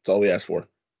 That's all we ask for.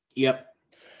 Yep.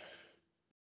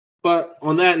 But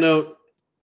on that note,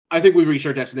 I think we've reached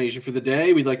our destination for the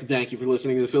day. We'd like to thank you for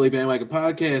listening to the Philly Bandwagon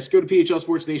Podcast. Go to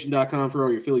phlsportsnation.com for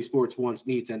all your Philly sports wants,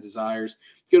 needs, and desires.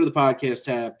 Go to the podcast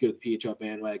tab. Go to the PHL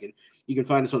Bandwagon. You can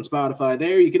find us on Spotify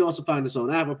there. You can also find us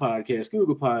on Apple Podcasts,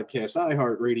 Google Podcasts,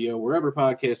 iHeartRadio, wherever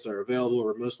podcasts are available.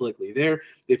 We're most likely there.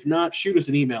 If not, shoot us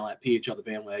an email at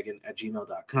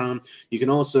phlthebandwagon@gmail.com. You can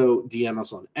also DM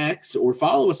us on X or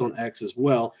follow us on X as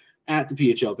well at the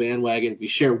PHL Bandwagon. We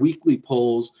share weekly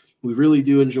polls. We really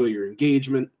do enjoy your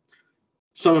engagement.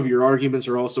 Some of your arguments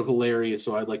are also hilarious,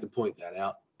 so I'd like to point that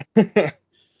out.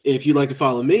 If you'd like to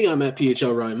follow me, I'm at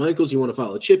PHL Ryan Michaels. You want to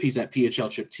follow Chip, he's at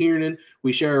PHL Chip Tiernan.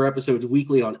 We share our episodes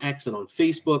weekly on X and on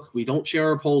Facebook. We don't share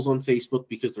our polls on Facebook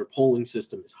because their polling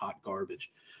system is hot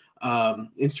garbage.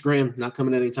 Instagram, not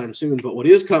coming anytime soon, but what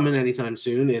is coming anytime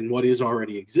soon and what is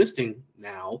already existing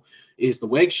now is the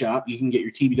Weg Shop. You can get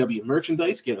your TBW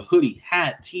merchandise, get a hoodie,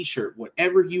 hat, t-shirt,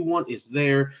 whatever you want is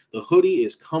there. The hoodie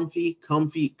is comfy.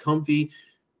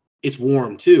 It's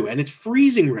warm too, and it's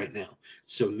freezing right now.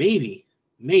 So maybe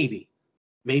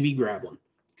grab one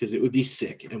because it would be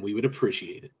sick and we would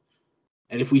appreciate it.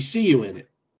 And if we see you in it,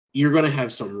 you're going to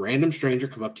have some random stranger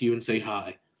come up to you and say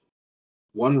hi.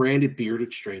 One random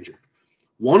bearded stranger.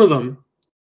 One of them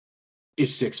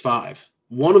is 6'5".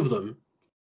 One of them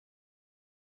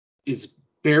is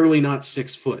barely not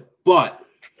 6 foot, but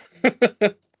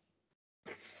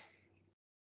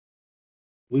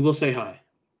we will say hi.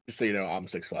 Just so you know, I'm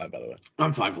 6'5", by the way.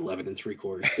 I'm 5'11" and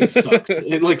 3/4. It sucks.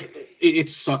 It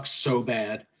sucks so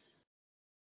bad.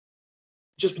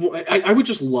 I would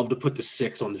just love to put the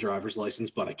 6 on the driver's license,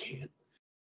 but I can't.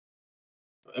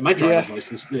 My driver's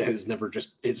license has never been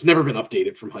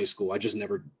updated from high school. I just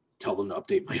never tell them to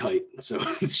update my height, so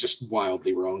it's just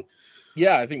wildly wrong.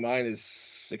 Yeah, I think mine is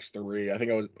 6'3". I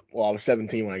think I was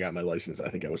 17 when I got my license. I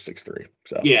think I was 6'3".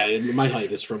 So yeah, my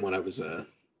height is from when I was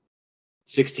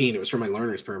 16. It was from my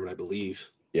learner's permit, I believe.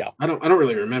 Yeah. I don't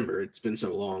really remember. It's been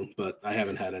so long, but I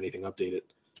haven't had anything updated.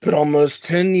 It's been almost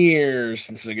 10 years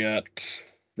since I got.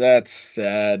 That's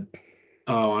sad.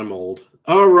 Oh, I'm old.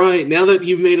 All right. Now that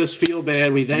you've made us feel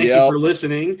bad, we thank you Yep. for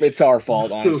listening. It's our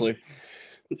fault, honestly.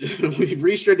 We've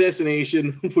reached our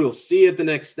destination. We'll see you at the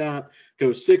next stop.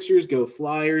 Go Sixers, go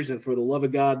Flyers, and for the love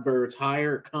of God, Birds,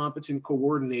 hire a competent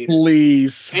coordinator.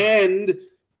 Please And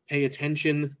pay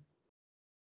attention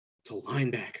to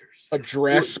linebackers.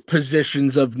 address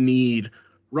positions of need.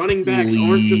 Running backs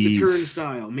aren't just a Please.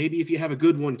 turnstile. Maybe if you have a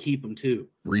good one, keep them too.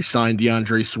 Resign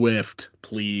DeAndre Swift,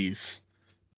 please.